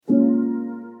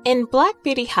In Black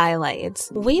Beauty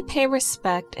Highlights, we pay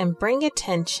respect and bring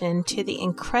attention to the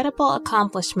incredible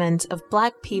accomplishments of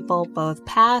Black people both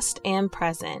past and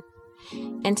present.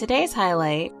 In today's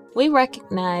highlight, we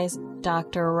recognize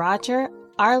Dr. Roger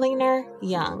Arliner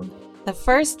Young, the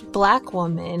first Black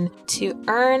woman to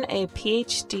earn a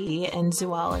PhD in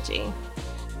zoology.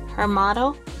 Her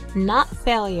motto, "Not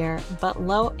failure, but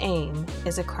low aim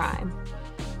is a crime."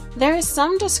 There is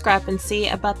some discrepancy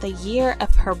about the year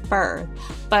of her birth,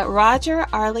 but Roger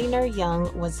Arliner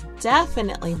Young was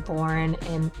definitely born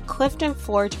in Clifton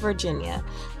Forge, Virginia,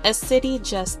 a city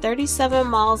just 37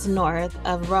 miles north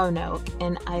of Roanoke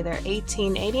in either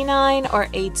 1889 or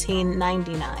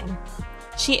 1899.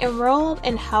 She enrolled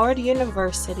in Howard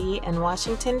University in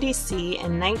Washington, D.C.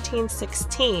 in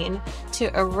 1916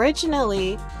 to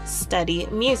originally study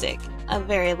music, a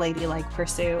very ladylike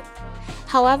pursuit.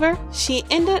 However, she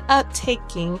ended up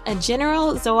taking a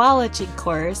general zoology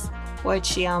course, which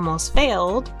she almost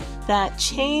failed, that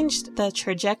changed the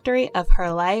trajectory of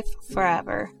her life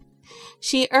forever.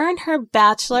 She earned her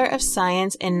Bachelor of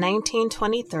Science in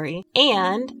 1923,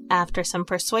 and, after some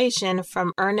persuasion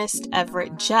from Ernest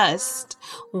Everett Just,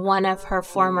 one of her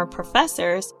former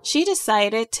professors, she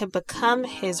decided to become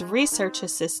his research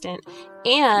assistant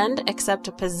and accept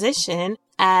a position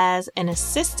as an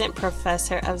assistant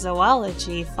professor of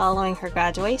zoology following her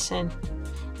graduation.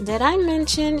 Did I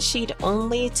mention she'd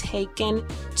only taken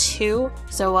 2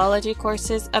 zoology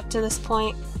courses up to this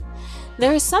point?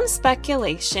 There is some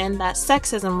speculation that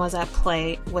sexism was at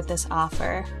play with this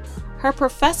offer. Her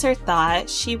professor thought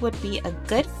she would be a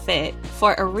good fit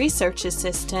for a research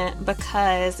assistant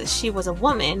because she was a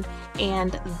woman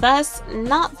and thus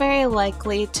not very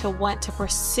likely to want to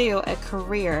pursue a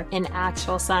career in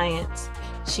actual science.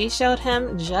 She showed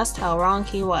him just how wrong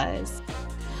he was.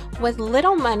 With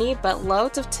little money but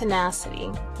loads of tenacity,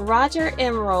 Roger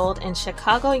enrolled in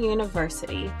Chicago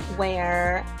University,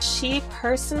 where she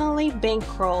personally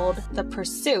bankrolled the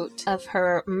pursuit of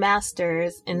her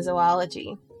master's in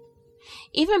zoology.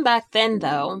 Even back then,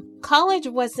 though, college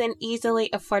wasn't easily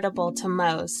affordable to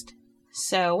most,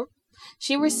 so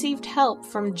she received help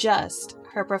from Just,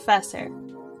 her professor.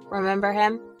 Remember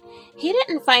him? He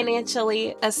didn't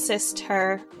financially assist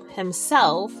her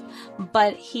himself,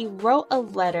 but he wrote a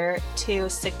letter to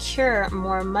secure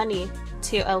more money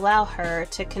to allow her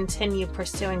to continue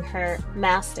pursuing her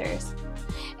master's.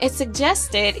 It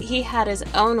suggested he had his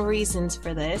own reasons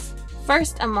for this,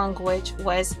 first among which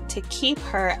was to keep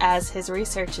her as his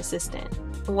research assistant.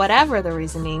 Whatever the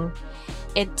reasoning,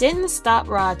 it didn't stop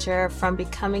Roger from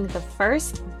becoming the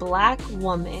first Black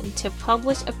woman to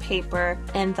publish a paper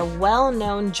in the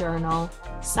well-known journal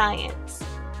Science.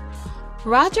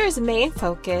 Roger's main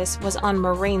focus was on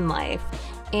marine life,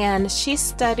 and she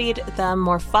studied the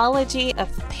morphology of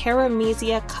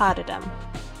Paramecia caudidum.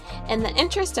 In the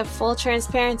interest of full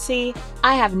transparency,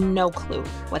 I have no clue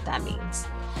what that means.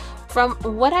 From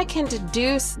what I can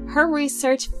deduce, her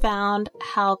research found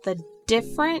how the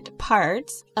different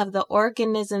parts of the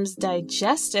organism's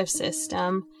digestive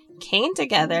system came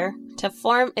together to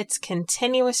form its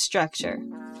continuous structure.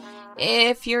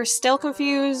 If you're still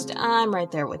confused, I'm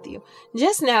right there with you.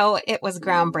 Just know it was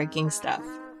groundbreaking stuff.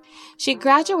 She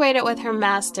graduated with her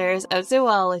Master's of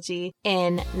Zoology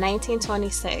in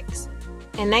 1926.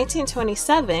 In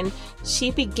 1927,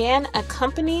 she began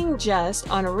accompanying Just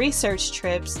on research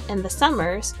trips in the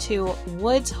summers to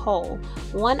Woods Hole,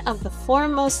 one of the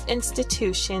foremost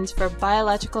institutions for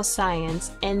biological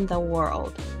science in the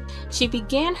world. She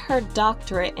began her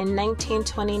doctorate in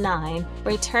 1929,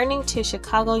 returning to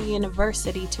Chicago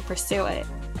University to pursue it.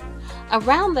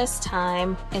 Around this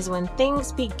time is when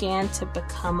things began to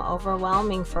become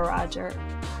overwhelming for Roger.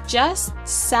 Just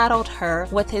saddled her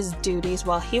with his duties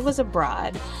while he was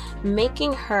abroad,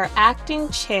 making her acting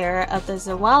chair of the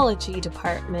zoology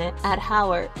department at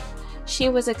Howard. She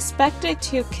was expected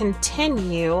to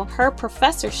continue her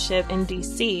professorship in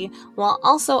D.C. while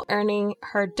also earning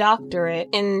her doctorate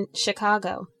in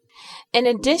Chicago. In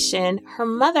addition, her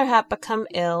mother had become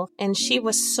ill and she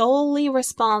was solely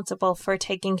responsible for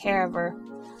taking care of her.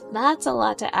 That's a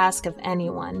lot to ask of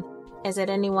anyone. Is it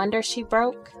any wonder she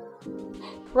broke?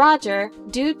 Roger,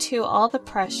 due to all the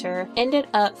pressure, ended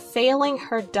up failing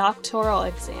her doctoral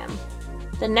exam.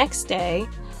 The next day,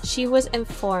 she was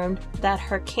informed that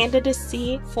her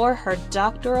candidacy for her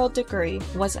doctoral degree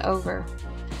was over.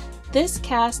 This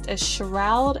cast a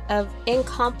shroud of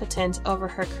incompetence over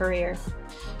her career.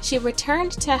 She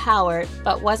returned to Howard,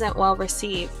 but wasn't well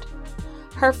received.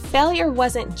 Her failure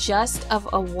wasn't just of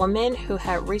a woman who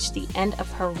had reached the end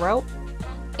of her rope.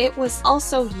 it was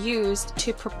also used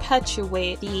to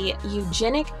perpetuate the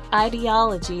eugenic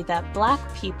ideology that Black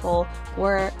people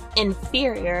were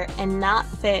inferior and not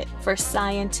fit for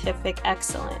scientific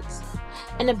excellence.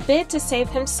 In a bid to save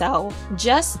himself,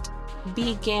 Just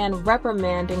began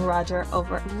reprimanding Roger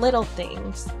over little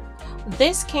things.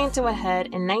 This came to a head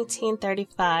in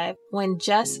 1935 when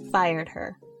Just fired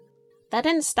her. That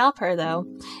didn't stop her though,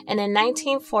 and in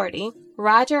 1940,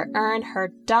 Roger earned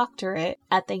her doctorate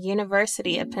at the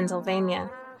University of Pennsylvania.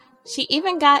 She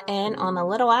even got in on a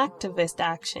little activist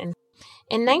action.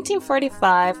 In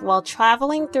 1945, while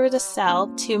traveling through the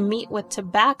South to meet with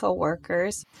tobacco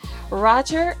workers,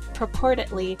 Roger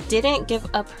purportedly didn't give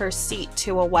up her seat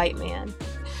to a white man.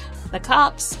 The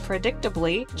cops,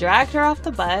 predictably, dragged her off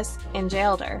the bus and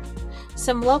jailed her.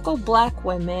 Some local Black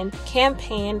women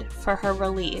campaigned for her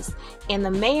release, and the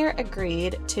mayor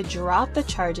agreed to drop the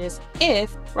charges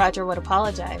if Roger would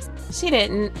apologize. She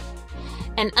didn't.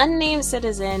 An unnamed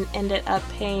citizen ended up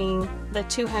paying the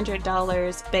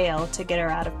 $200 bail to get her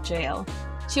out of jail.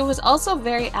 She was also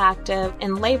very active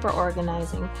in labor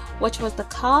organizing, which was the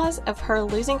cause of her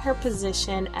losing her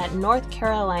position at North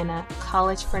Carolina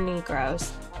College for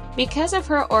Negroes. Because of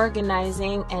her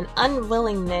organizing and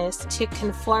unwillingness to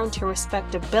conform to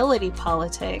respectability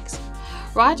politics,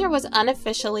 Roger was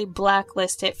unofficially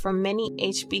blacklisted from many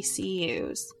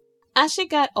HBCUs. As she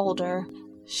got older,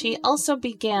 she also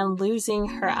began losing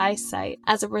her eyesight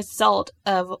as a result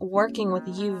of working with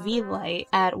UV light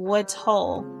at Woods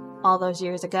Hole all those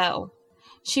years ago.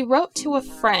 She wrote to a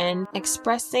friend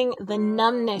expressing the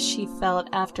numbness she felt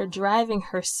after driving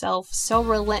herself so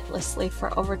relentlessly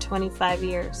for over 25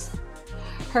 years.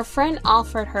 Her friend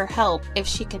offered her help if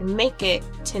she could make it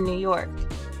to New York,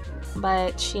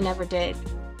 but she never did.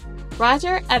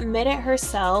 Roger admitted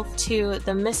herself to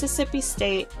the Mississippi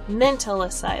State Mental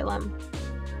Asylum.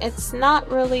 It's not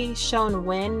really shown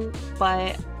when,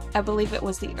 but I believe it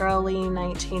was the early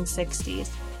 1960s.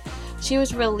 She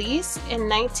was released in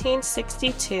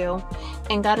 1962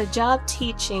 and got a job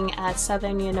teaching at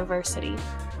Southern University.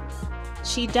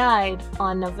 She died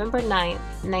on November 9,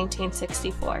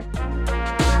 1964.